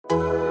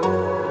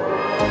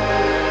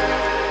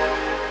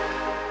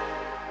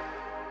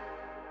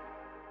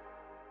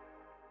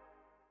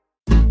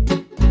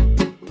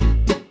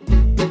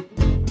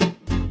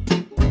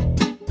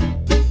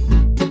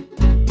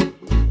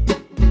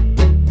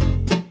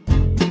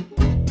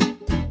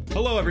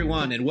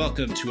everyone, and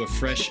welcome to a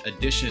fresh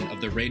edition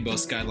of the Rainbow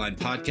Skyline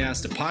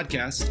Podcast, a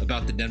podcast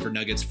about the Denver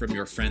Nuggets from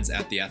your friends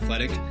at The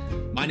Athletic.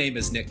 My name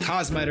is Nick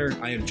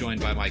Kosmider. I am joined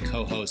by my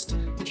co-host,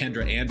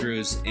 Kendra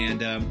Andrews,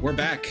 and we're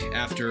back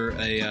after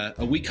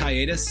a week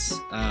hiatus.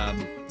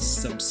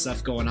 Some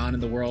stuff going on in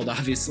the world,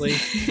 obviously.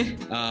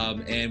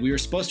 And we were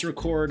supposed to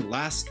record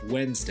last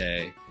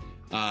Wednesday,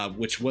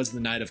 which was the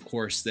night, of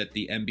course, that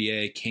the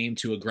NBA came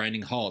to a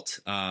grinding halt.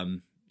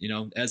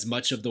 As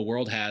much of the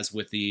world has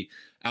with the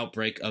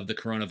outbreak of the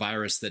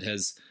coronavirus that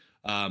has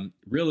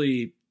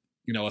really,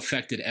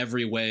 affected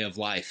every way of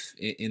life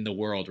in the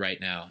world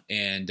right now.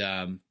 And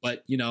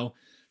but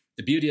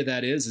the beauty of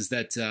that is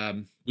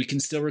that we can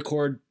still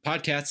record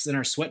podcasts in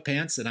our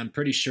sweatpants, and I'm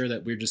pretty sure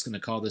that we're just going to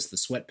call this the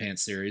Sweatpants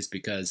series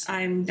because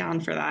I'm down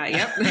for that.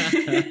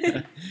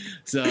 Yep.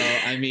 So,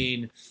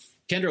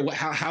 Kendra,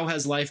 how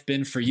has life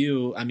been for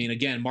you?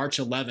 Again, March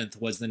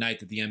 11th was the night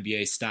that the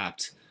NBA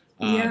stopped.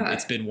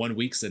 It's been 1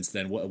 week since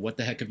then. What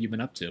the heck have you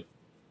been up to?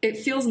 It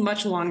feels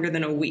much longer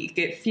than a week.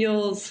 It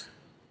feels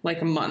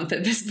like a month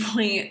at this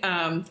point.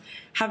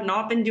 Have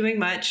not been doing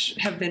much.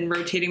 Have been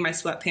rotating my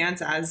sweatpants,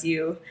 as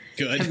you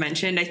have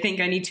mentioned. I think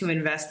I need to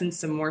invest in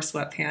some more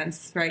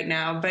sweatpants right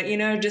now. But,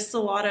 just a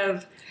lot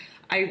of,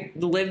 I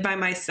live by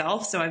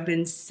myself. So I've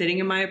been sitting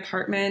in my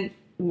apartment,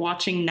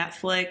 watching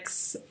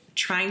Netflix,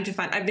 trying to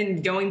find, I've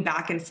been going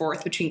back and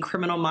forth between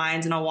Criminal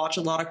Minds, and I'll watch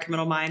a lot of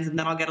Criminal Minds and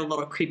then I'll get a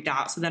little creeped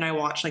out. So then I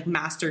watch like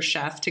Master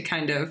Chef to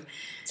kind of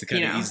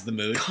ease the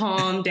mood,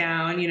 calm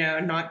down,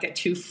 not get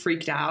too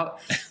freaked out.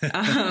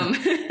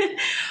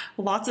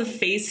 Lots of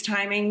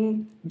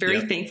FaceTiming, very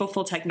thankful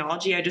for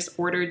technology. I just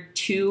ordered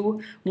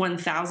 2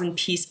 1,000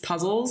 piece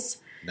puzzles.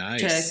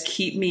 Nice. To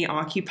keep me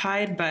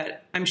occupied,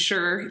 but I'm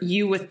sure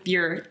you with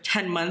your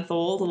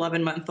 10-month-old,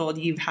 11-month-old,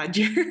 you've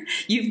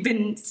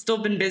still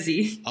been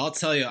busy. I'll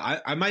tell you,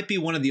 I might be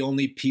one of the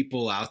only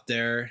people out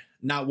there,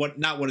 not one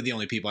of the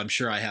only people, I'm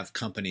sure I have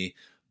company,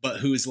 but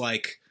who's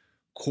like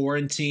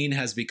quarantine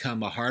has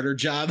become a harder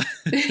job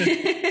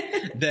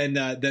than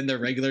the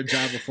regular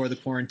job before the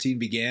quarantine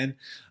began.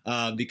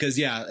 Because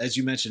as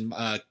you mentioned,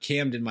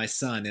 Camden, my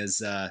son,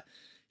 is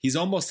he's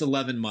almost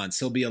 11 months.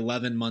 He'll be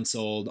 11 months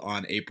old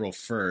on April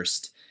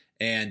 1st.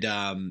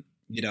 And,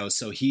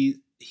 so he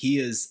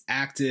is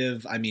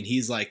active.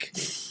 He's like,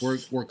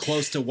 we're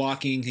close to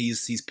walking.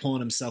 He's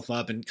pulling himself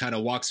up and kind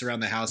of walks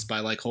around the house by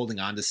like holding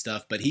on to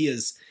stuff, but he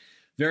is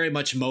very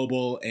much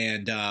mobile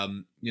and,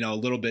 a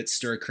little bit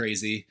stir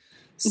crazy.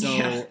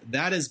 So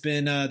that has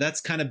been,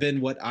 that's kind of been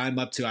what I'm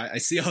up to. I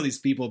see all these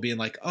people being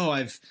like, oh,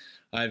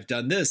 I've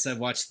done this. I've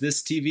watched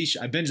this TV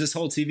show. I binged this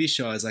whole TV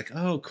show. I was like,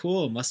 oh,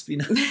 cool. Must be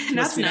nice.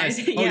 That's nice.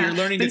 Oh, you're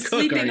learning to cook,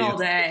 are you? Sleeping all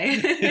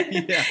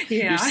day.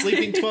 You're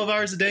sleeping 12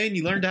 hours a day and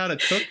you learned how to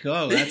cook.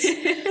 Oh,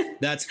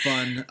 that's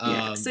fun.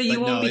 So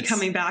you won't be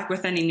coming back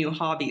with any new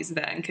hobbies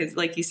then, because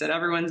like you said,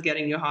 everyone's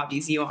getting new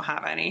hobbies. You won't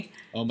have any.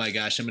 Oh my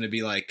gosh, I'm going to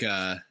be like,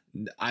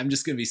 I'm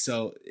just going to be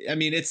so.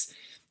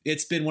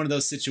 It's been one of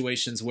those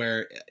situations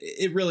where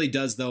it really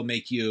does though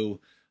make you.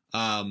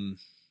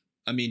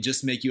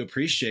 Just make you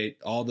appreciate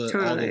all the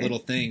little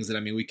things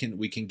that,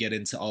 we can get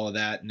into all of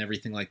that and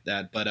everything like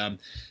that. But,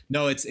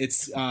 no,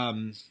 it's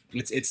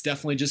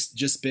definitely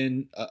just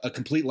been a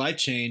complete life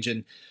change.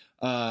 And,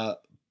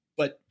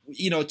 but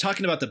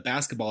talking about the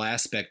basketball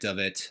aspect of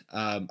it,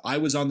 I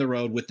was on the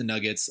road with the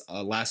Nuggets,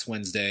 last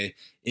Wednesday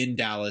in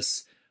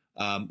Dallas,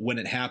 when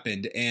it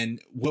happened.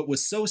 And what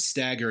was so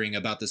staggering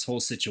about this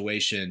whole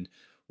situation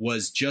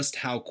was just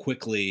how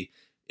quickly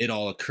it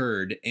all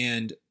occurred.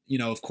 And,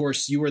 of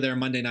course, you were there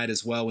Monday night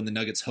as well when the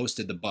Nuggets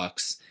hosted the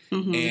Bucks.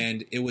 Mm-hmm.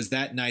 And it was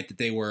that night that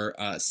they were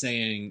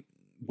saying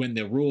when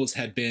the rules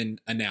had been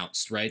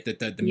announced, right, that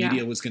the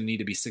media was going to need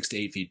to be 6 to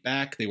 8 feet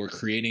back. They were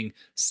creating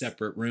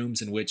separate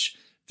rooms in which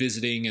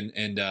visiting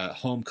and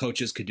home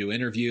coaches could do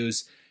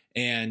interviews.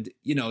 And,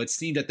 it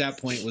seemed at that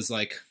point was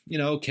like,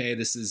 okay,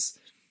 this is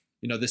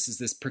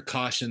this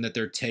precaution that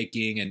they're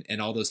taking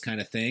and all those kind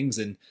of things.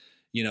 And,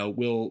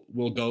 we'll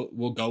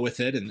go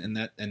with it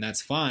and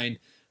that's fine.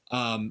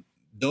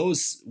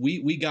 Those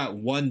we got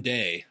 1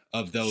 day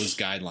of those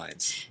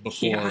guidelines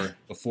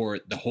before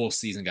the whole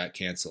season got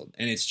canceled.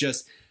 And it's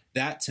just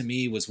that to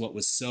me was what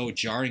was so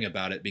jarring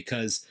about it,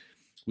 because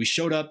we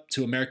showed up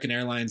to American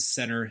Airlines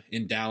Center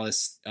in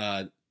Dallas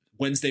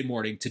Wednesday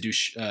morning to do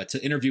to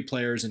interview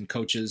players and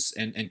coaches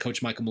and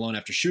Coach Michael Malone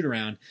after shoot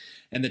around.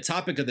 And the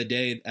topic of the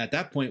day at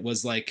that point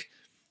was like,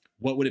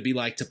 what would it be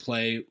like to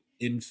play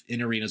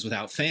in arenas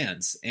without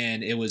fans?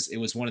 And it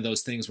was one of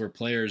those things where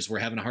players were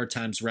having a hard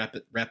time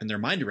wrapping their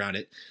mind around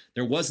it.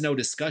 There was no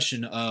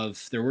discussion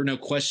there were no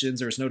questions.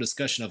 There was no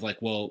discussion of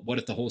like, well, what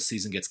if the whole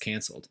season gets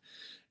canceled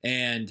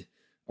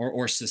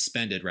or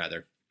suspended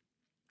rather?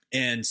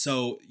 And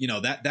so,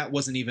 that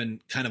wasn't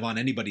even kind of on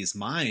anybody's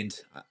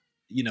mind,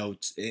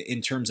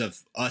 in terms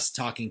of us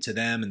talking to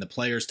them and the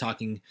players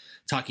talking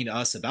to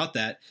us about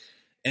that.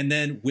 And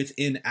then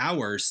within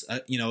hours,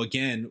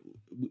 again,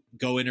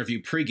 go interview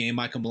pregame.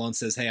 Michael Malone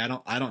says, "Hey,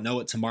 I don't know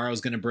what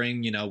tomorrow's going to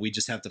bring. We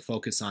just have to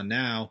focus on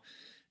now."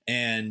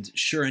 And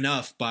sure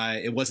enough,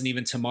 it wasn't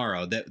even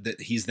tomorrow that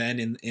he's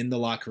then in the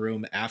locker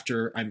room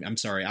after, I'm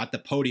sorry, at the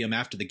podium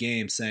after the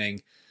game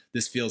saying,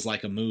 this feels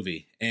like a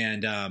movie.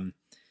 And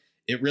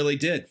it really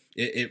did.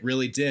 It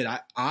really did.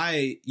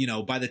 I,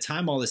 by the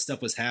time all this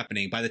stuff was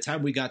happening, by the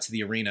time we got to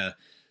the arena,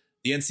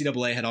 the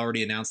NCAA had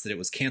already announced that it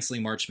was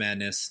canceling March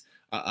Madness.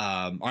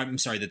 I'm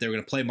sorry, that they were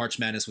going to play March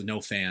Madness with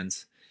no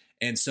fans.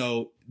 And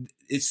so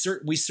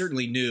we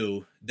certainly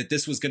knew that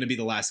this was going to be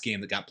the last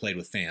game that got played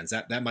with fans.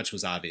 That much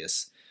was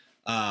obvious.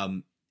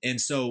 And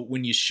so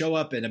when you show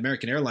up at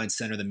American Airlines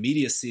Center, the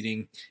media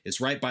seating is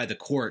right by the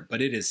court,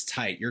 but it is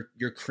tight.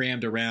 You're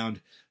crammed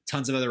around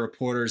tons of other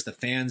reporters. The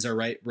fans are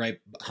right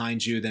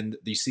behind you. Then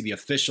you see the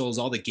officials,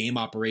 all the game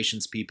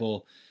operations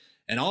people.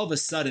 And all of a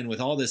sudden, with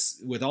all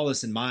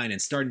this in mind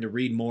and starting to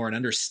read more and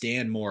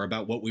understand more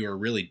about what we were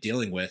really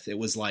dealing with, it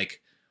was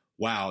like,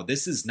 wow,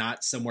 this is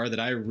not somewhere that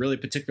I really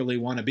particularly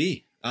want to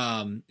be.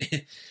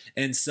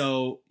 And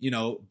so,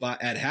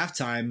 but at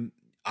halftime,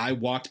 I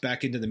walked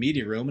back into the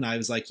media room and I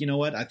was like, you know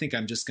what? I think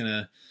I'm just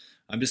gonna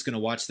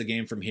watch the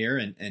game from here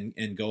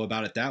and go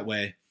about it that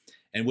way.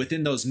 And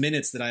within those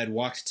minutes that I had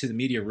walked to the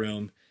media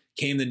room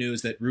came the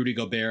news that Rudy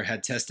Gobert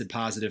had tested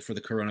positive for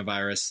the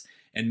coronavirus.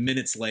 And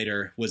minutes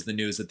later was the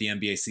news that the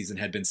NBA season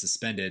had been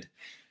suspended.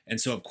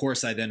 And so, of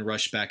course, I then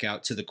rushed back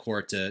out to the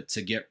court to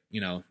get,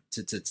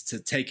 to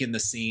take in the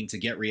scene, to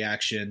get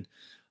reaction.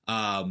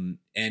 And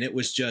it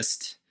was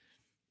just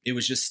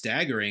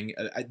staggering.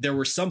 There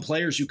were some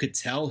players you could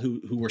tell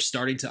who were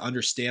starting to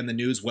understand the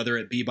news, whether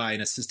it be by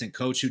an assistant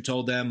coach who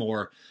told them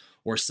or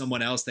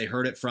someone else they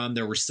heard it from.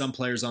 There were some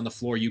players on the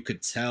floor you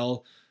could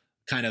tell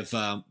kind of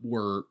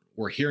were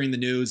hearing the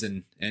news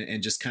and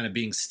just kind of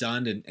being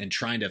stunned and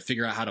trying to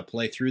figure out how to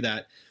play through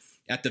that.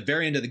 At the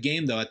very end of the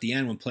game, though, at the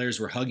end when players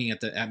were hugging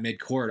at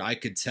midcourt, I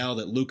could tell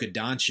that Luka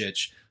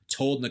Doncic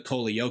told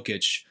Nikola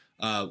Jokic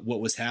what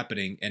was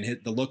happening, and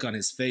the look on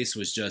his face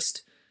was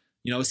just,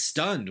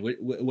 stunned,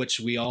 which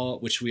we all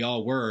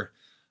were.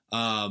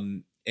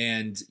 And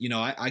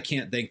I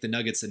can't thank the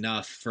Nuggets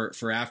enough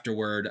for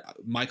afterward.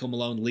 Michael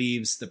Malone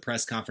leaves the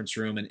press conference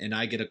room, and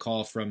I get a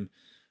call from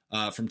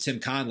Tim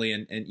Conley,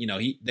 and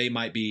they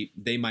might be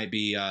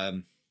I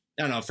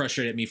don't know,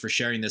 frustrated at me for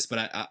sharing this,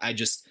 but I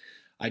just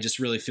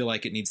really feel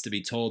like it needs to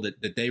be told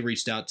that they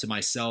reached out to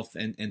myself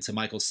and to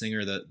Michael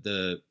Singer,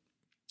 the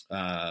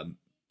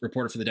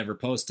reporter for the Denver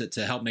Post,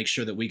 to help make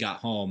sure that we got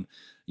home.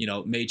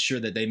 Made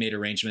sure that they made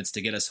arrangements to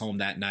get us home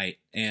that night,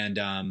 and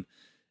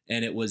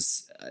it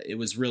was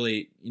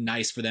really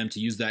nice for them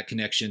to use that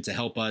connection to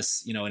help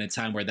us, in a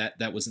time where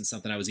that wasn't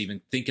something I was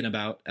even thinking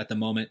about at the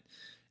moment.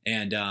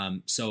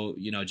 And so,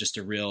 just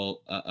a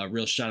real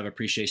shot of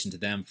appreciation to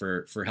them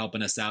for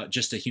helping us out.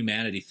 Just a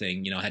humanity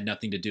thing, had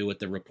nothing to do with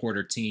the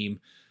reporter team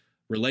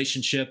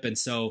relationship. And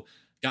so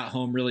got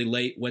home really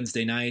late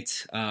Wednesday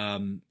night,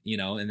 and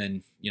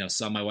then,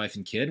 saw my wife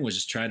and kid and was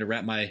just trying to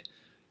wrap my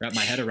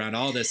head around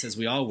all this, as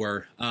we all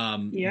were.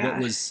 Yeah.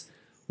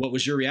 What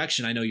was your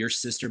reaction? I know your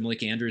sister,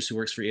 Malika Andrews, who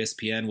works for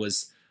ESPN,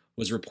 was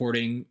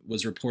reporting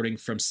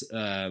from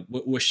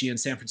was she in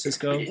San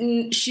Francisco?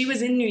 She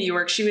was in New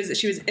York. She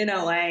was in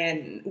LA,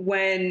 and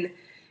when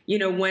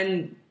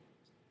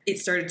it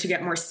started to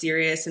get more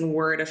serious and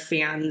word of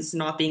fans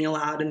not being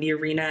allowed in the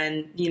arena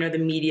and the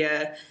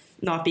media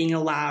not being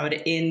allowed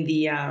in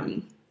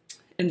the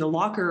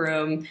locker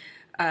room,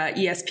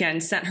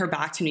 ESPN sent her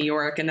back to New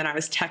York, and then I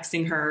was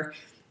texting her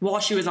while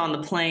she was on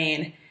the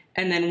plane,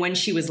 and then when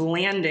she was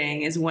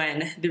landing is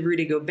when the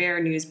Rudy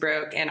Gobert news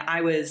broke, and I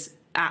was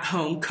at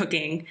home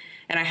cooking,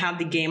 and I had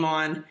the game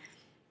on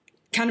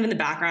kind of in the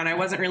background. I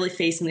wasn't really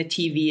facing the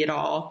TV at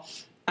all,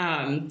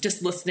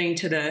 just listening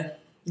to the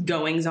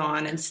goings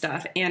on and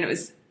stuff. And it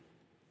was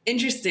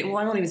interesting. Well,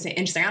 I won't even say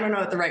interesting. I don't know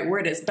what the right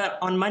word is, but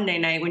on Monday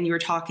night when you were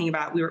talking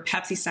about, we were at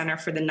Pepsi Center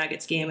for the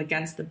Nuggets game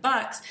against the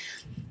Bucks.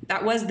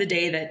 That was the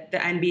day that the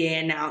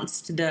NBA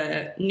announced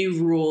the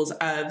new rules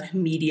of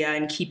media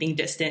and keeping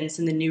distance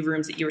in the new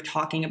rooms that you were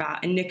talking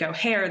about. And Nick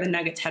O'Hare, the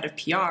Nuggets head of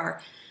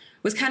PR,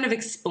 was kind of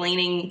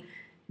explaining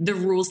the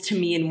rules to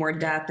me in more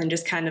depth and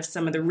just kind of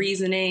some of the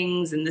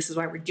reasonings, and this is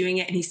why we're doing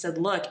it. And he said,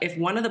 look, if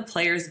one of the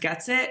players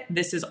gets it,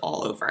 this is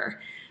all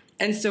over.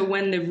 And so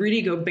when the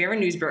Rudy Gobert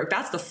news broke,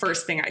 that's the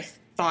first thing I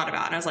thought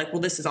about. And I was like,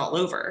 well, this is all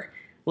over.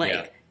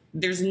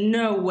 There's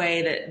no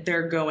way that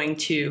they're going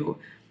to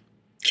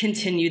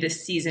continue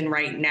this season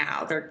right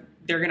now. They're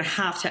going to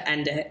have to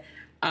end it.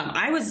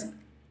 I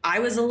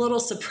was a little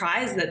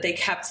surprised that they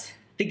kept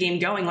the game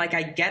going. Like,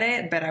 I get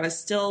it, but I was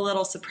still a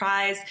little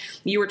surprised.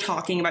 You were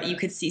talking about, you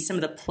could see some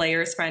of the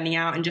players finding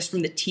out, and just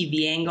from the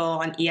TV angle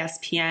on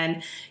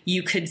ESPN,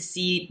 you could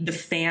see the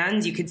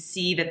fans, you could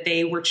see that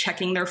they were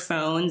checking their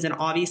phones, and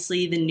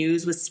obviously the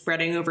news was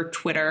spreading over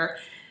Twitter,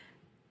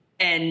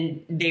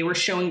 and they were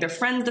showing their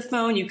friends the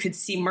phone. You could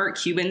see Mark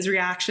Cuban's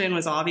reaction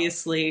was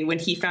obviously, when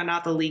he found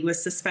out the league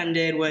was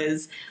suspended,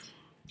 was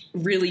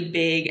really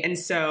big. And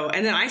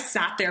then I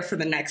sat there for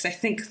the next, I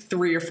think,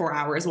 3 or 4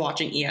 hours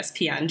watching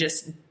ESPN,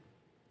 just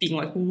being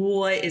like,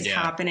 what is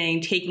happening,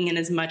 taking in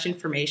as much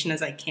information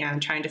as I can,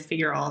 trying to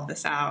figure all of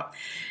this out.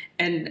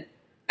 And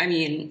I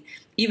mean,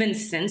 even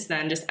since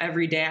then, just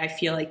every day I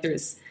feel like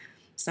there's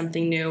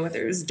something new,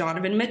 whether it's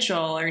Donovan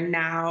Mitchell or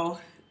now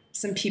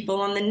some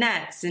people on the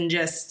Nets, and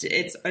just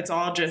it's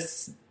all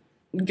just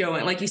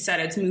going, like you said,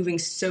 it's moving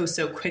so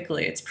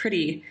quickly. It's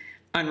pretty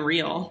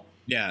unreal.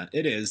 Yeah,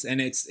 it is. And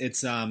it's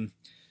it's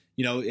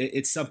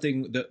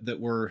something that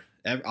we're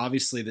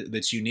obviously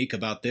that's unique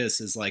about this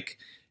is like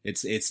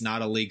it's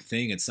not a league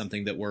thing. It's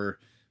something that we're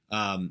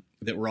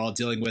all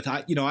dealing with.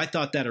 I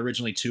thought that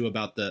originally too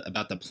about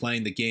the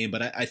playing the game,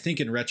 but I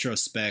think in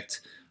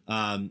retrospect,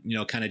 kind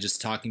of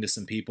just talking to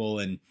some people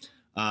and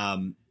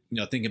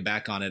thinking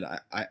back on it,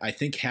 I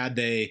think had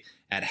they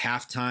at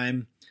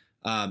halftime,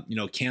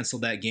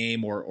 canceled that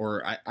game,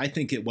 or I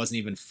think it wasn't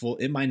even full.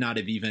 It might not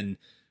have even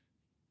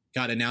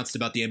got announced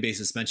about the NBA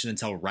suspension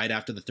until right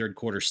after the third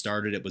quarter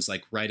started. It was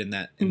like right in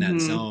that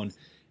zone.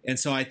 And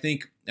so I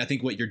think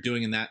what you're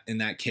doing in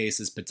that case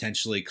is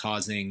potentially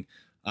causing,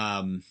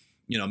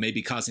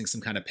 maybe causing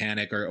some kind of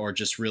panic or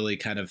just really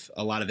kind of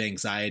a lot of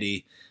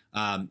anxiety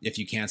if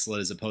you cancel it,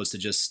 as opposed to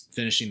just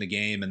finishing the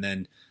game and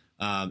then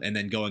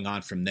going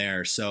on from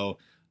there. So,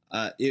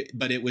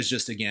 but it was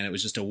just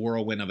a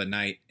whirlwind of a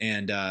night.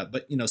 And,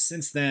 but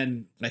since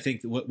then, I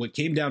think what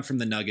came down from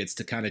the Nuggets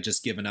to kind of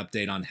just give an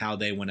update on how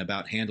they went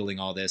about handling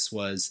all this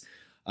was,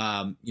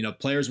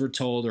 players were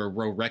told or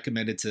were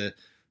recommended to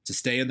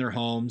stay in their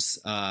homes,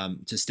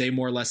 to stay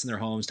more or less in their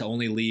homes, to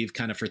only leave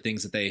kind of for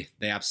things that they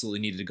absolutely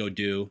needed to go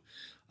do,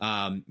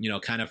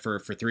 kind of for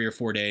 3 or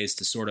 4 days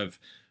to sort of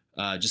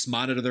just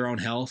monitor their own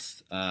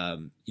health.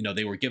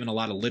 They were given a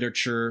lot of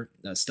literature,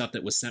 stuff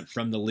that was sent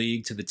from the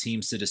league to the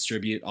teams to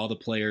distribute. All the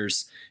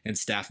players and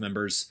staff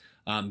members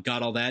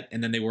got all that.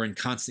 And then they were in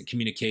constant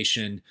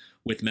communication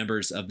with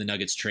members of the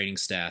Nuggets training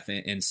staff.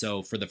 And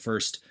so for the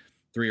first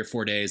 3 or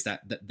 4 days,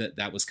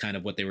 that was kind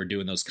of what they were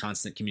doing, those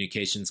constant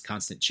communications,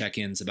 constant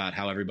check-ins about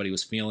how everybody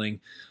was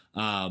feeling.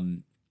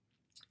 And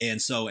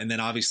then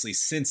obviously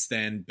since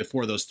then,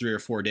 before those 3 or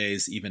 4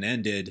 days even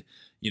ended,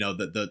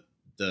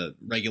 the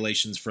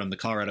regulations from the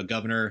Colorado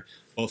governor,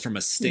 both from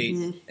a state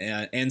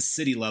and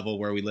city level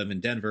where we live in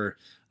Denver,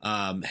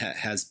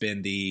 has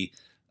been the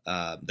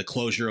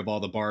closure of all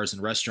the bars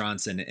and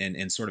restaurants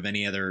and sort of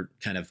any other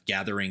kind of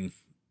gathering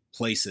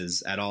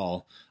places at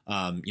all,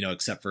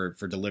 except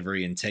for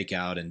delivery and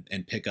takeout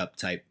and pickup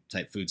type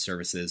food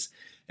services.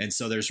 And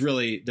so there's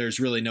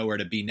really nowhere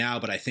to be now,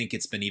 but I think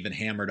it's been even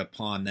hammered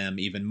upon them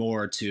even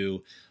more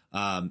to,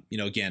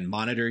 again,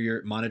 monitor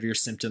your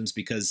symptoms,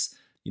 because,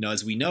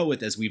 as we know,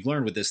 as we've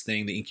learned with this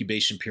thing, the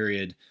incubation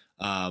period,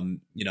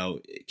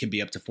 it can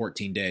be up to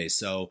 14 days.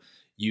 So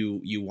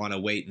you want to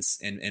wait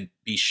and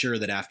be sure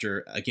that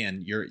after,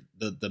 again,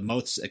 the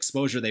most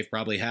exposure they've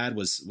probably had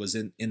was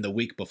in the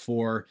week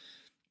before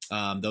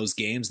those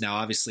games. Now,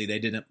 obviously they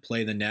didn't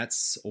play the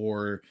Nets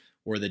or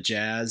the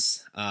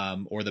Jazz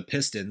or the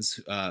Pistons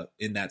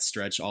in that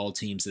stretch, all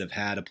teams that have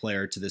had a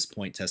player to this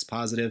point test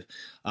positive.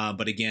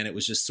 But again, it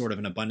was just sort of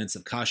an abundance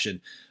of caution.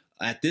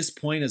 At this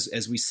point,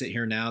 as we sit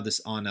here now,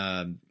 this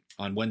on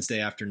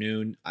Wednesday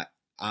afternoon,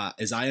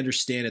 as I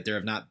understand it, there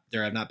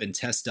have not been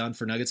tests done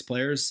for Nuggets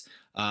players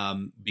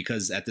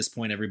because at this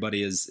point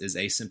everybody is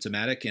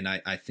asymptomatic, and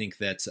I think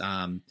that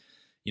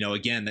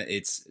again, that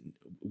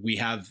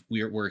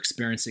we're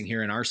experiencing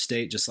here in our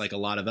state, just like a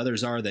lot of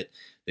others are, that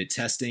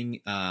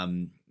testing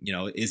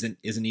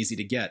isn't easy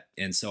to get,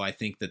 and so I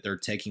think that they're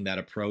taking that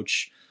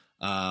approach.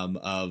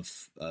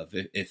 Of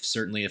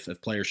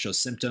if players show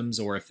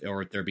symptoms or if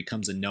there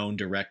becomes a known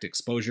direct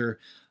exposure,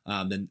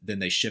 then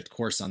they shift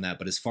course on that.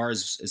 But as far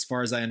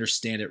as I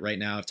understand it right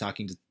now, of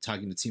talking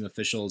to team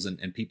officials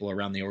and people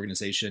around the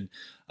organization,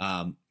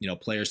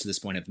 players to this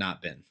point have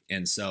not been.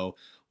 And so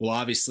we'll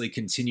obviously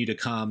continue to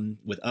come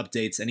with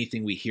updates.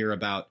 Anything we hear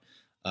about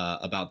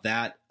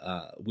that,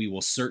 we will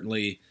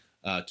certainly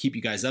keep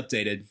you guys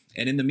updated.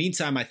 And in the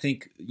meantime, I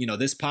think,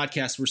 this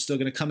podcast, we're still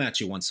going to come at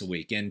you once a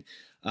week. And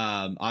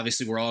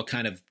obviously we're all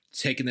kind of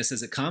taking this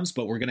as it comes,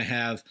 but we're going to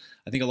have,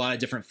 I think, a lot of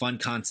different fun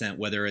content,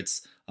 whether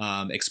it's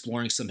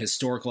exploring some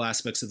historical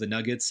aspects of the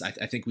Nuggets. I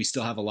think we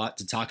still have a lot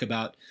to talk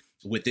about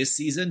with this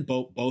season,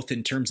 both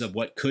in terms of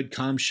what could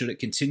come should it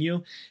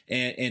continue,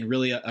 and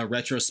really a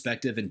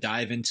retrospective and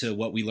dive into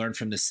what we learned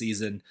from this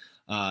season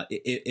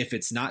if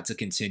it's not to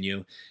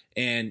continue.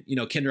 And,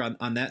 Kendra,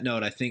 on that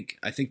note, I think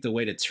the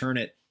way to turn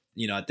it,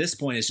 at this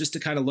point is just to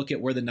kind of look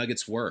at where the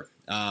Nuggets were.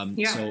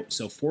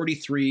 So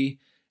 43-22,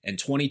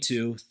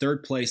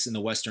 third place in the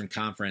Western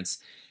Conference.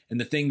 And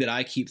the thing that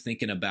I keep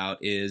thinking about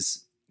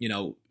is, we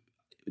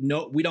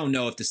don't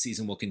know if the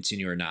season will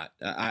continue or not.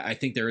 I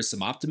think there is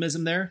some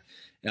optimism there.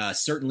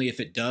 Certainly if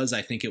it does,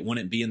 I think it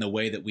wouldn't be in the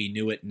way that we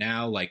knew it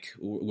now. Like,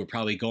 we're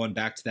probably going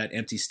back to that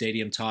empty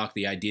stadium talk,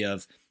 the idea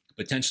of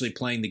potentially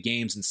playing the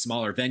games in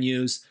smaller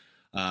venues.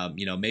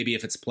 Maybe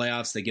if it's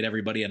playoffs, they get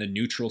everybody on a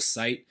neutral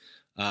site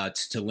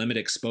to limit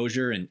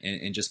exposure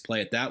and just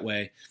play it that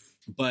way.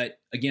 But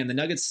again, the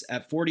Nuggets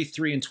at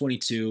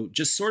 43-22,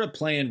 just sort of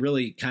playing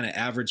really kind of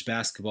average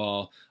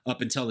basketball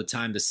up until the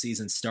time the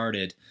season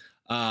started.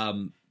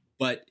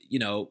 But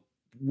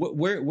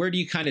where do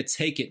you kind of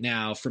take it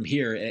now from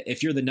here?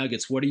 If you're the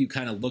Nuggets, what are you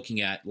kind of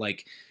looking at?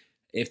 Like,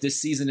 if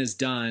this season is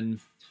done,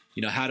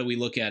 how do we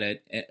look at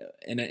it?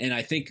 And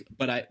I think,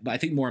 but I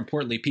think more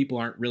importantly, people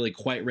aren't really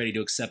quite ready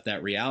to accept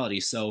that reality.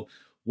 So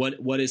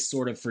what is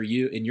sort of for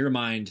you in your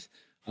mind,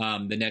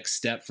 the next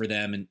step for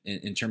them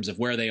in terms of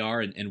where they are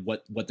and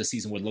what the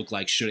season would look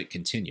like should it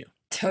continue?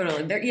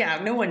 Totally.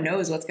 No one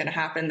knows what's going to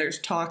happen. There's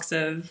talks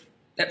of,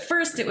 at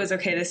first it was,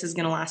 okay, this is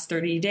going to last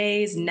 30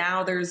 days.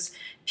 Now there's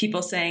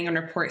people saying and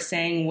reports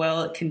saying,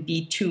 well, it can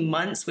be 2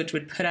 months, which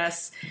would put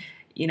us,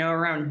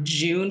 around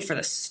June for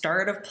the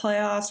start of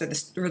playoffs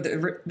or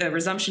the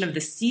resumption of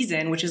the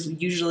season, which is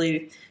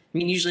usually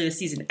the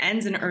season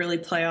ends in early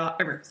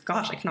playoff.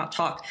 Gosh, I cannot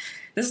talk.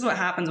 This is what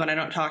happens when I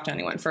don't talk to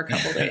anyone for a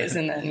couple of days,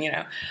 and then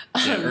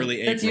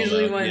early April. That's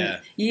usually when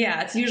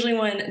it's usually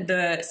when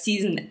the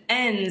season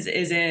ends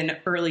is in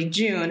early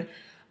June.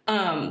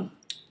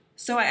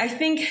 So I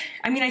think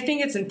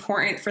it's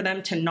important for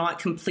them to not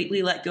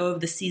completely let go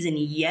of the season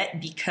yet,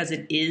 because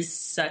it is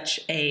such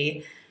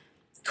a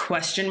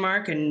question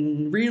mark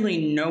and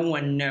really no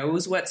one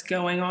knows what's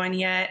going on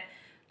yet,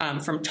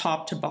 from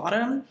top to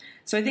bottom.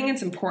 So I think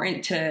it's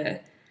important to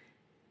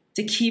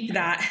keep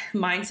that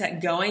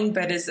mindset going.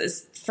 But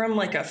as from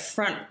like a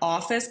front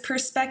office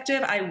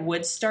perspective, I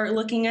would start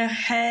looking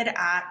ahead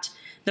at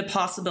the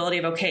possibility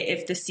of, okay,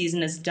 if the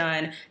season is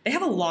done, they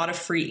have a lot of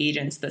free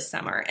agents this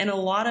summer, and a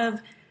lot of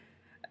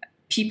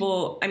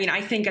people, I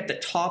think at the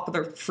top of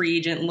the free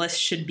agent list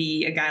should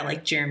be a guy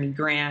like Jeremy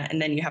Grant.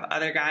 And then you have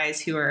other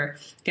guys who are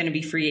going to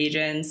be free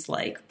agents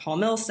like Paul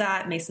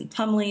Millsap, Mason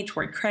Plumlee,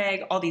 Torrey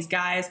Craig, all these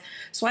guys.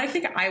 So I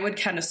think I would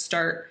kind of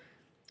start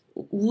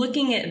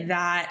looking at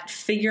that,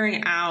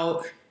 figuring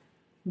out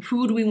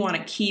who do we want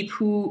to keep,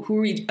 who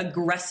are we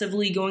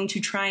aggressively going to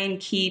try and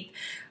keep.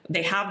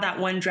 They have that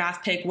one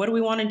draft pick. What do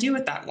we want to do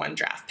with that one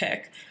draft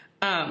pick?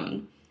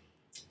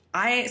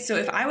 So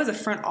if I was a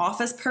front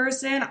office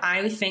person,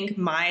 I think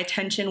my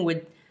attention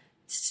would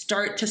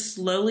start to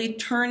slowly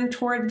turn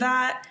toward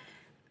that.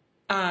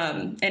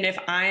 And if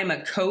I am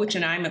a coach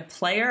and I'm a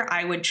player,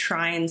 I would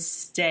try and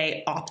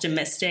stay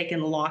optimistic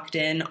and locked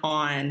in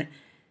on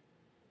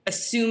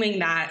assuming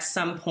that at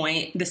some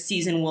point the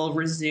season will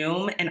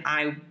resume, and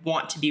I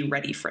want to be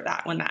ready for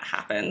that when that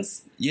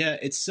happens. Yeah,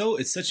 it's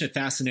such a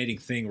fascinating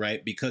thing,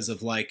 right? Because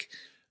of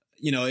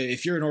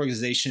if you're an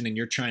organization and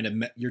you're trying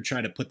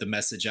to put the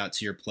message out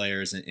to your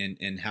players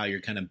and how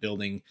you're kind of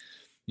building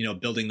the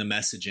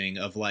messaging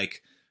of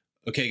like,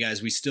 okay,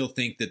 guys, we still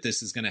think that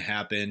this is going to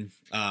happen.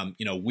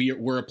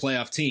 We're a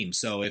playoff team.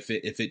 So if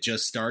it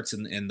just starts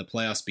and the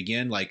playoffs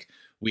begin, like,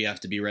 we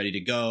have to be ready to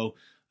go.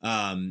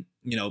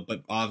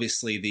 But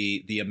obviously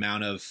the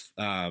amount of,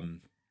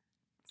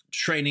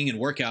 training and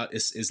workout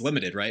is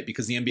limited, right?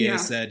 Because the NBA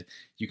said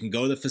you can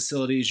go to the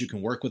facilities, you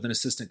can work with an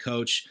assistant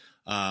coach,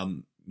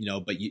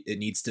 but it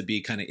needs to be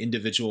kind of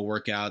individual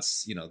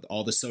workouts,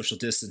 all the social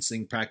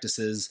distancing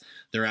practices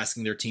they're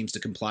asking their teams to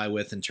comply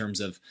with in terms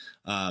of,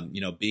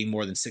 being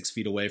more than 6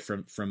 feet away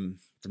from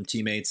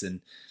teammates and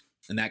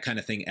that kind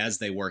of thing as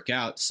they work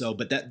out. So,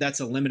 but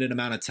that's a limited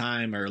amount of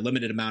time or a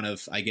limited amount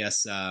of, I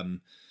guess, kind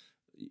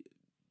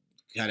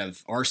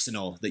of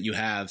arsenal that you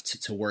have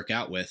to work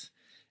out with.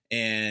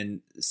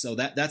 And so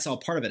that's all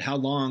part of it. How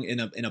long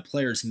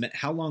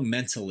how long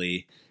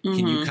mentally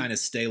can you kind of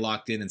stay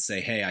locked in and say,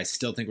 hey, I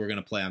still think we're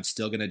going to play. I'm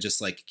still going to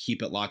just like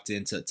keep it locked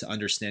in to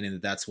understanding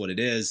that that's what it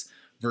is,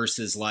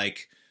 versus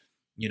like,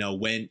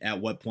 at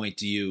what point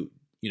do you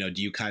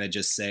kind of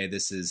just say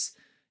this is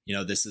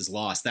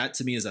lost? That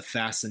to me is a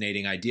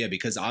fascinating idea,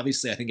 because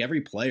obviously I think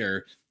every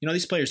player,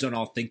 these players don't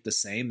all think the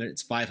same.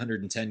 It's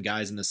 510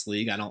 guys in this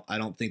league. I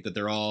don't think that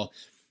they're all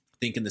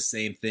thinking the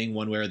same thing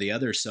one way or the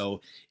other.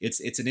 So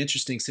it's an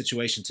interesting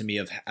situation to me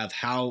of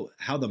how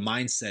the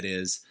mindset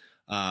is,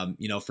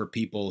 for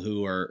people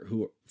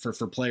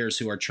for players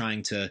who are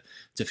trying to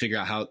figure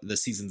out how the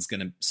season's going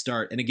to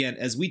start. And again,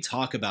 as we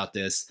talk about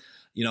this,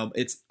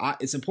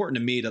 it's important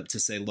to me to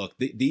say, look,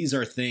 these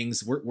are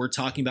things we're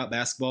talking about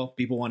basketball.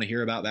 People want to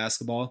hear about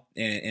basketball.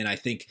 And I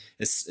think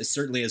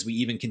certainly as we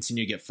even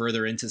continue to get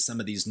further into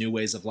some of these new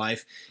ways of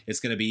life, it's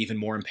going to be even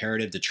more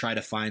imperative to try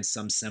to find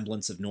some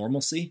semblance of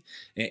normalcy.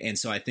 And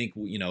so I think,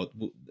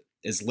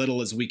 as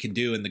little as we can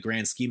do in the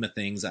grand scheme of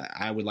things,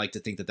 I would like to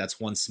think that that's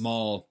one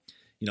small,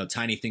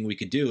 tiny thing we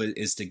could do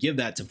is to give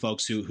that to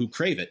folks who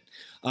crave it.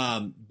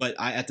 But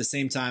at the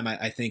same time,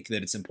 I think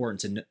that it's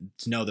important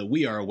to know that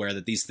we are aware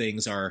that these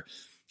things are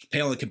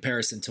pale in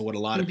comparison to what a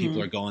lot of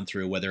people are going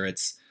through, whether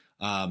it's,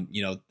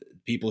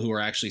 people who are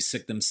actually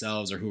sick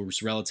themselves or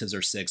whose relatives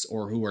are sick,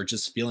 or who are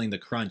just feeling the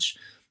crunch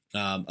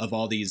of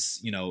all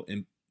these,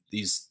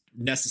 these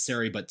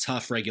necessary but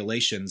tough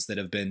regulations that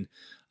have been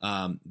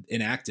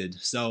enacted.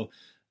 So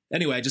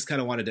anyway, I just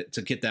kind of wanted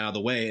to get that out of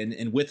the way.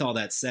 And with all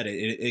that said,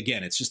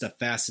 again, it's just a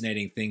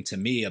fascinating thing to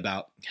me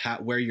about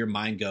where your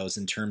mind goes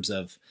in terms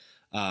of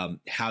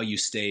how you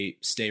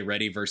stay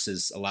ready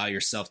versus allow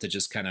yourself to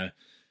just kind of,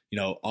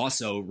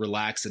 also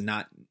relax and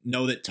not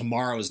know that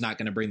tomorrow is not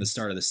going to bring the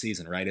start of the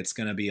season, right? It's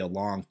going to be a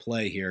long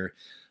play here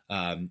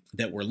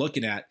that we're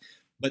looking at.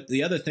 But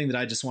the other thing that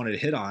I just wanted to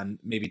hit on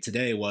maybe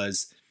today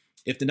was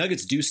if the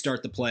Nuggets do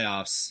start the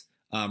playoffs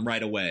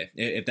right away,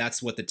 if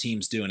that's what the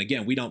team's doing.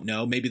 Again, we don't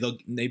know. Maybe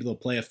they'll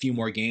play a few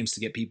more games to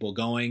get people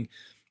going.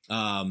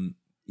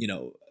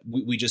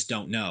 We just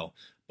don't know.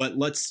 But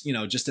let's,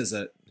 just as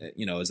a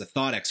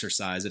thought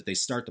exercise, if they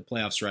start the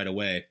playoffs right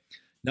away,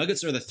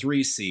 Nuggets are the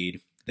 3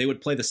 seed. They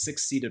would play the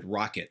 6 seeded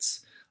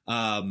Rockets.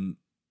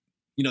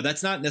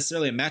 That's not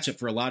necessarily a matchup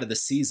for a lot of the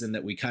season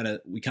that we kind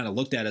of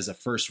looked at as a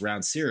first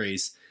round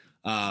series.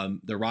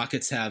 The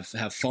Rockets have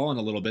fallen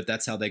a little bit.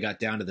 That's how they got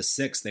down to the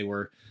 6. They'd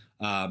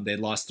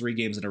lost 3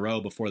 games in a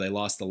row before they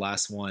lost the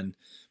last one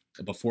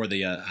before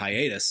the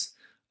hiatus.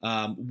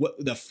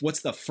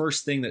 What's the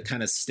first thing that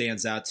kind of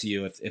stands out to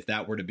you if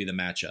that were to be the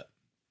matchup?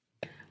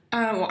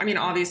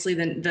 Obviously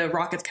the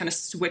Rockets kind of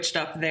switched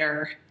up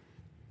their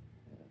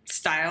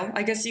style,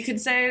 I guess you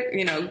could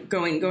say,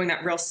 going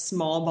that real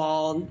small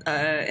ball.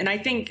 And I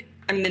think,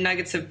 the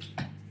Nuggets have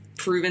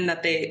proven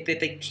that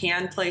they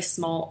can play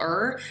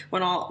smaller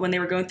when they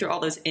were going through all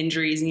those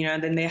injuries,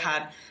 then they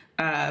had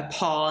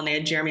Paul and they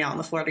had Jeremy out on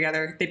the floor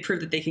together. They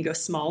proved that they can go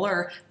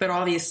smaller, but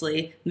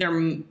obviously their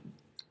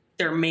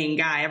main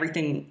guy,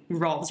 everything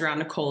revolves around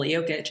Nikola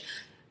Jokic.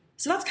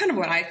 So that's kind of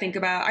what I think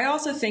about. I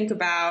also think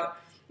about,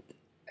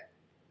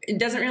 it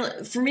doesn't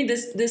really, for me,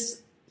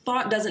 this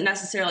thought doesn't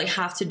necessarily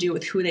have to do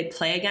with who they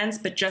play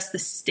against, but just the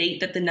state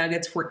that the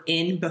Nuggets were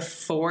in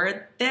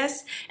before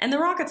this. And the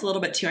Rockets a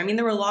little bit too.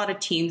 There were a lot of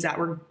teams that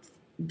were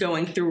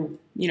going through,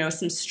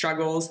 some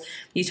struggles.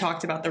 You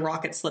talked about the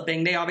Rockets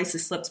slipping. They obviously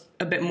slipped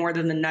a bit more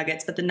than the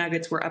Nuggets, but the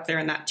Nuggets were up there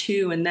in that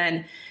too. And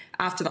then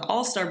after the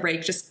All-Star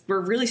break, just we're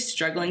really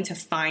struggling to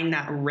find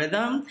that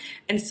rhythm.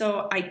 And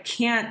so I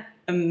can't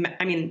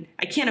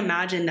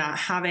imagine that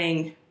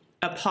having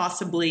a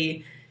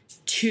possibly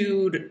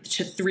 2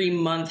 to 3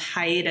 month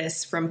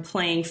hiatus from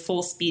playing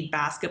full speed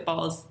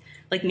basketballs.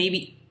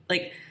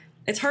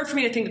 It's hard for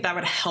me to think that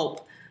would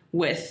help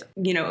with,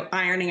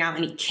 ironing out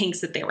any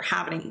kinks that they were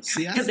having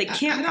because they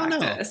can't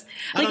practice.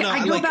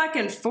 I go back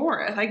and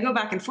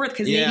forth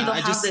because maybe they'll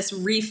have this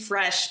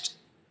refreshed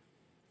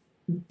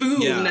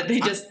boom that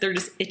they're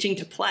just itching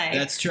to play.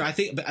 That's true. I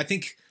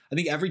think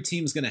every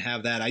team's going to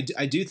have that.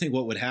 I do think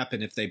what would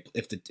happen if the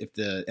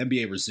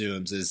NBA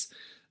resumes is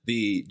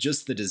the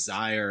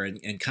desire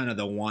and kind of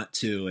the want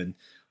to, and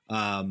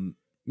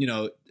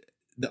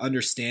the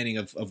understanding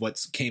of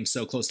what came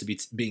so close to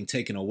being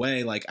taken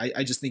away.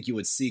 I just think you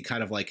would see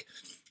kind of like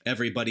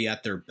everybody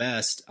at their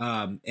best.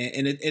 And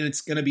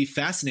it's going to be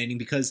fascinating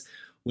because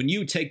when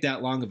you take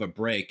that long of a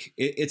break,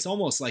 it's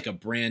almost like a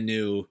brand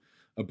new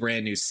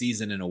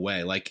season in a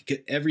way.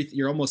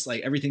 You're almost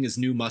like everything is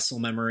new muscle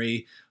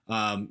memory.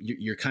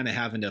 You're kind of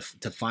having to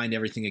find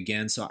everything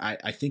again. So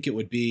I think it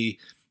would be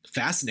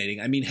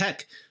fascinating.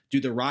 Heck, do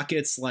the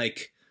Rockets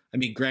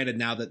granted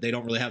now that they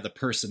don't really have the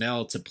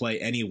personnel to play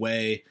any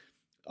way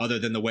other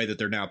than the way that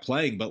they're now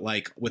playing, but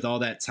with all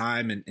that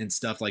time and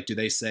stuff, do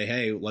they say,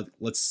 hey,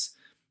 let's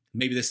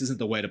maybe this isn't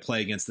the way to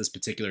play against this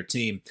particular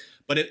team?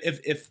 But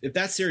if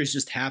that series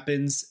just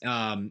happens,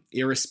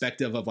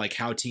 irrespective of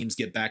how teams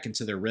get back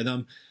into their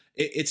rhythm,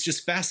 it's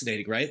just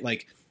fascinating, right?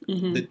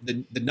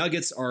 The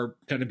Nuggets are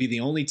going to be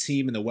the only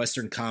team in the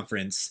Western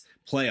Conference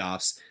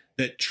playoffs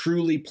that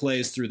truly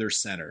plays through their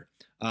center,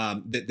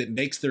 that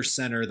makes their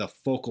center the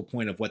focal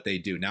point of what they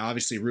do. Now,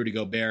 obviously, Rudy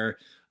Gobert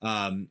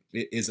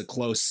is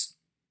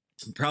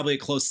probably a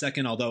close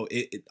second, although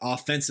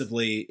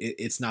offensively,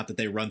 it's not that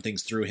they run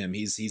things through him.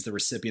 He's the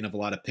recipient of a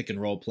lot of pick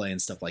and roll play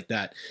and stuff like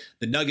that.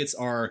 The Nuggets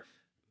are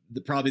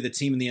probably the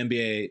team in the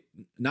NBA,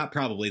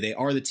 they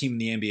are the team in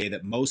the NBA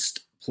that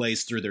most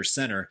plays through their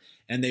center,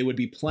 and they would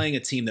be playing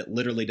a team that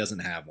literally doesn't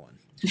have one.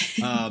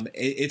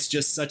 It's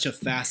just such a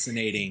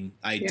fascinating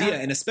idea,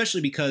 and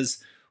especially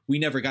because we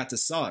never got to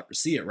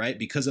see it, right?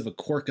 Because of a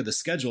quirk of the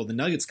schedule, the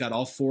Nuggets got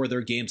all 4 of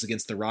their games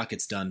against the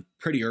Rockets done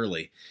pretty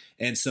early.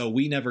 And so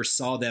we never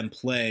saw them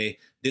play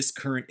this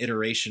current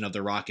iteration of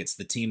the Rockets,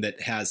 the team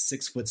that has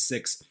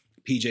 6'6"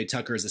 PJ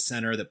Tucker as a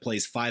center that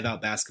plays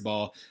 5-out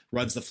basketball,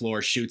 runs the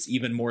floor, shoots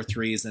even more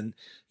threes than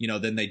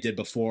they did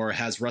before,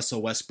 has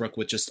Russell Westbrook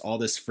with just all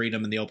this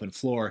freedom in the open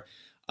floor.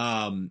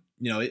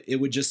 It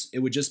would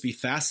just be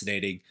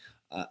fascinating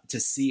to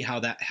see how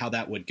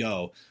that would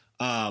go.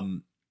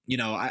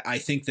 I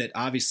think that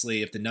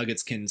obviously if the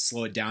Nuggets can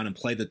slow it down and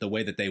play that the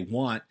way that they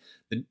want,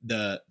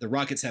 the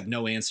Rockets have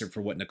no answer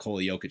for what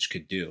Nikola Jokic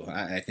could do.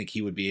 I think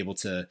he would be able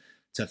to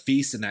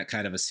feast in that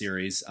kind of a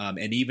series.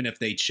 And even if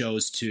they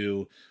chose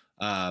to,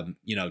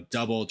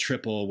 double,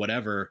 triple,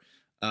 whatever,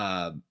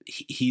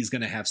 he's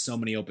going to have so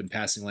many open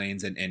passing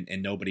lanes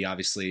and nobody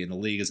obviously in the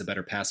league is a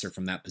better passer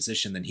from that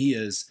position than he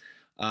is.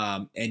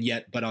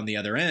 But on the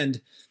other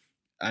end,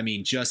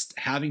 just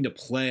having to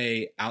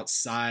play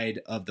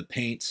outside of the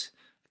paint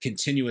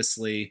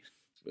continuously.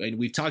 And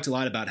we've talked a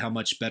lot about how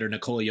much better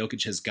Nikola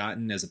Jokic has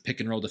gotten as a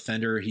pick and roll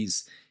defender.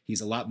 He's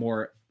a lot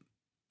more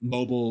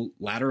mobile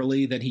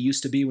laterally than he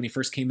used to be when he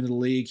first came into the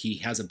league. He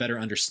has a better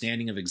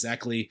understanding of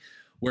exactly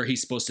where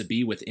he's supposed to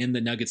be within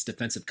the Nuggets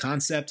defensive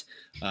concept.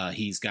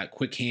 He's got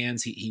quick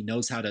hands. He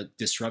knows how to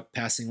disrupt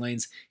passing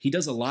lanes. He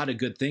does a lot of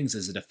good things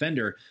as a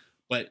defender,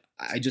 but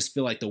I just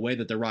feel like the way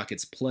that the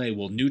Rockets play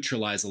will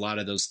neutralize a lot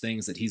of those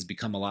things that he's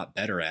become a lot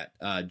better at,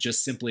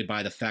 just simply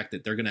by the fact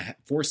that they're going to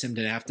force him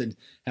to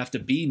have to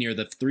be near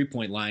the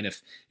 3-point line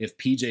if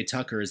PJ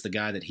Tucker is the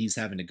guy that he's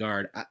having to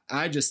guard.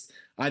 I think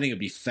it'd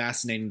be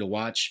fascinating to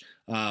watch.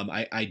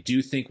 I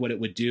do think what it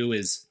would do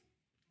is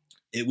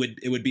it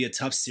would be a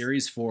tough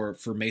series for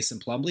Mason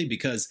Plumlee,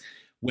 because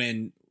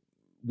when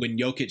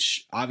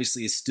Jokic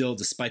obviously is still,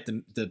 despite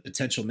the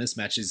potential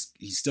mismatches,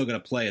 he's still going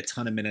to play a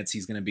ton of minutes.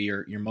 He's going to be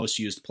your most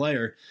used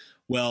player.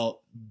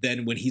 Well,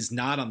 then when he's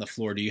not on the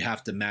floor, do you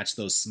have to match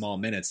those small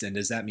minutes? And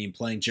does that mean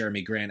playing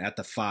Jeremy Grant at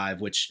the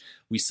 5, which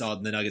we saw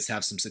the Nuggets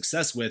have some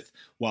success with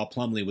while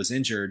Plumlee was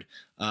injured?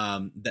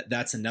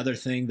 That's another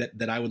thing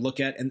that I would look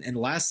at. And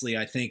lastly,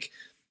 I think,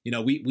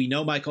 we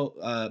know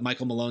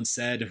Michael Malone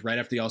said right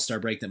after the All-Star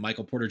break that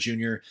Michael Porter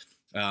Jr.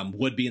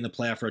 Would be in the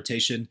playoff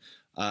rotation.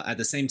 At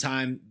the same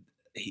time,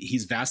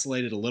 he's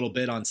vacillated a little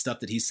bit on stuff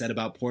that he said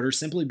about Porter,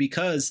 simply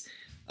because,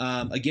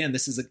 again,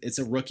 it's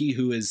a rookie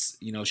who is,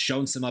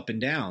 shown some up and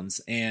downs,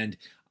 and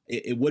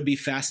it would be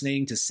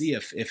fascinating to see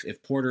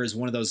if Porter is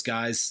one of those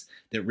guys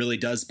that really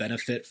does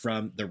benefit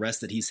from the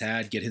rest that he's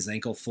had, get his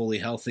ankle fully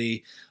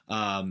healthy,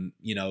 and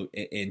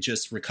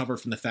just recover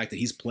from the fact that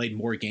he's played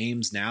more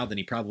games now than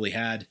he probably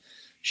had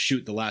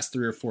the last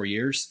 3 or 4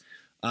 years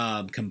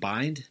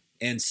combined.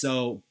 And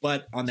so,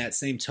 but on that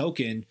same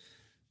token,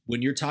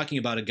 when you're talking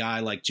about a guy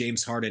like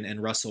James Harden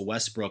and Russell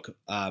Westbrook,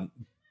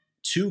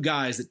 2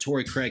 guys that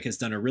Torrey Craig has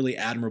done a really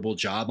admirable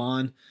job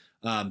on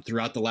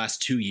throughout the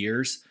last 2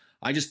 years,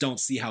 I just don't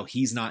see how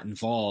he's not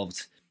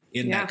involved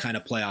in that kind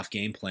of playoff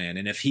game plan.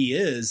 And if he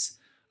is,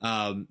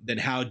 then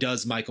how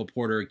does Michael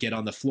Porter get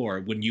on the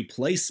floor? When you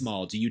play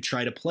small, do you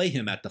try to play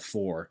him at the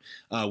 4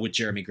 with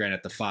Jeremy Grant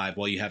at the 5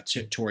 while you have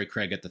Torrey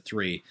Craig at the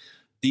 3?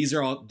 These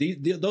are all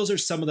those are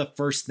some of the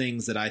first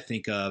things that I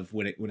think of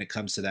when it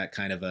comes to that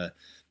kind of a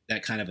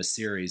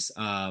series.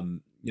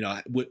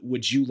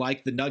 Would you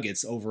like the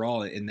Nuggets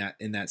overall in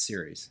that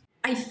series?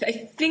 I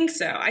think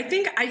so. I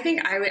think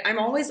I'm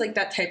always like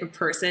that type of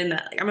person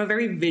that I'm a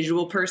very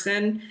visual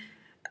person.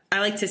 I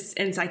like to,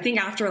 and so I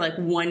think after like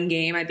one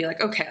game, I'd be like,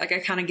 okay, like I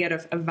kind of get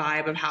a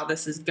vibe of how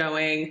this is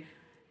going,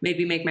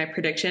 maybe make my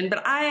prediction.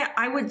 But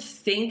I would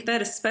think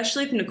that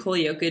especially if Nikola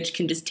Jokic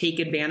can just take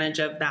advantage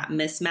of that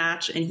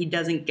mismatch and he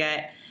doesn't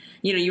get,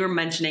 you were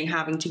mentioning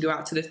having to go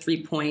out to the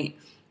 3-point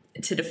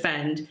to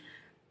defend.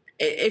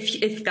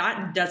 If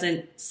that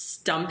doesn't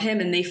stump him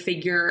and they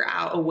figure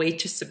out a way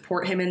to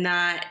support him in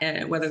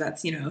that, whether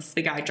that's, if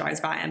the guy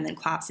drives by and then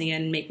collapsing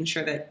in, making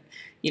sure that,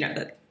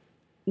 that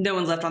no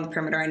one's left on the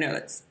perimeter. I know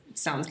that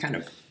sounds kind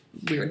of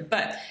weird,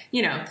 but,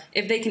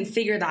 if they can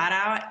figure that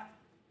out,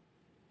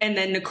 and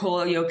then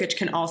Nikola Jokic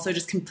can also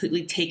just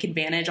completely take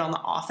advantage on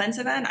the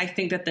offensive end, I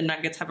think that the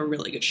Nuggets have a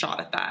really good shot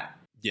at that.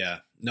 Yeah,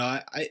 no,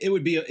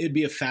 it'd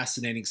be a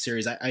fascinating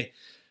series.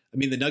 I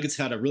mean, the Nuggets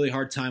have had a really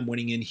hard time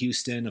winning in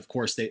Houston. Of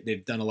course,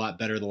 they've done a lot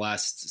better the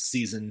last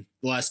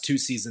 2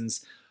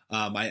 seasons.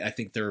 I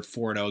think they're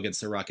 4-0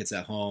 against the Rockets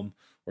at home,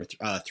 or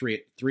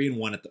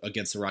 3-1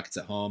 against the Rockets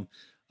at home.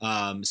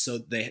 So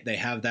they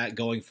have that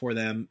going for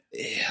them.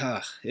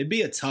 It'd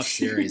be a tough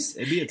series.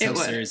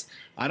 Series.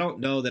 I don't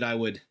know that I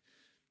would.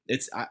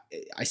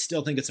 I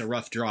still think it's a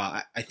rough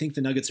draw. I think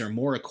the Nuggets are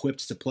more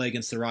equipped to play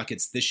against the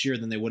Rockets this year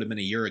than they would have been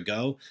a year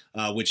ago,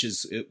 which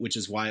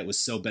is why it was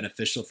so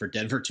beneficial for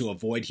Denver to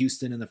avoid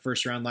Houston in the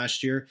first round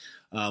last year,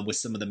 with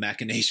some of the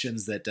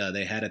machinations that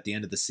they had at the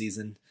end of the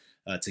season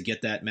to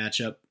get that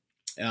matchup.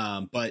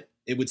 But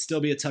it would still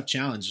be a tough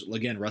challenge.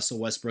 Again, Russell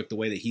Westbrook, the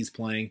way that he's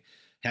playing,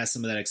 has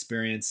some of that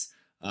experience.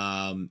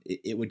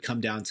 It would come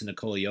down to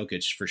Nikola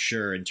Jokic for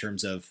sure in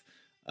terms of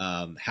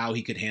how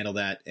he could handle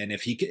that, and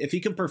if he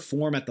can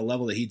perform at the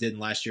level that he did in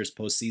last year's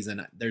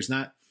postseason, there's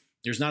not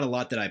a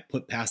lot that I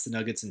put past the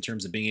Nuggets in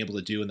terms of being able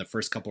to do in the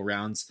first couple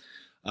rounds.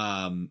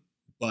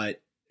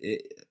 But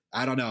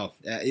I don't know.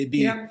 It'd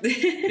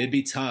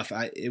be tough.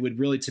 It would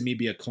really, to me,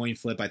 be a coin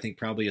flip. I think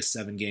probably a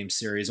 7-game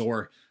series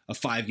or a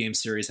 5-game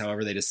series,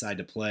 however they decide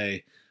to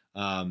play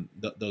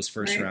those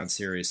first round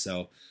series.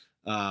 So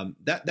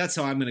that's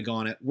how I'm going to go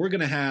on it. We're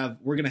gonna have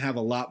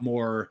a lot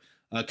more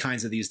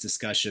kinds of these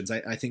discussions.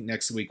 I think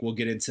next week we'll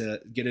get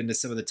into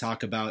some of the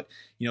talk about,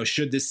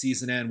 should this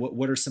season end?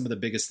 What are some of the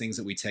biggest things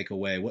that we take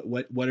away?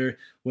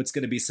 What's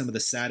going to be some of the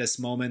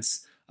saddest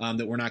moments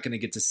that we're not going to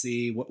get to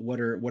see? What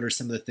are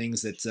some of the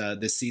things that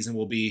this season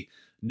will be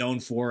known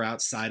for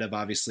outside of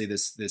obviously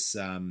this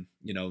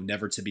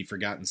never to be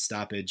forgotten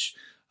stoppage?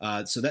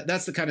 So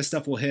that's the kind of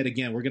stuff we'll hit.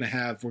 Again, we're gonna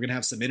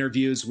have some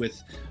interviews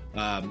with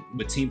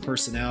team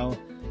personnel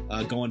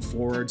going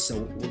forward.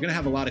 So we're gonna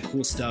have a lot of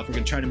cool stuff. We're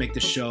gonna try to make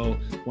this show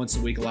once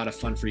a week a lot of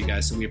fun for you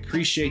guys. So we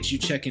appreciate you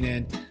checking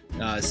in.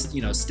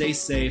 Stay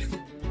safe.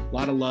 A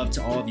lot of love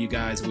to all of you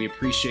guys. We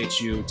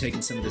appreciate you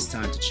taking some of this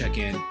time to check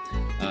in.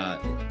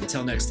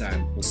 Until next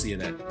time, we'll see you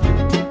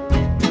then.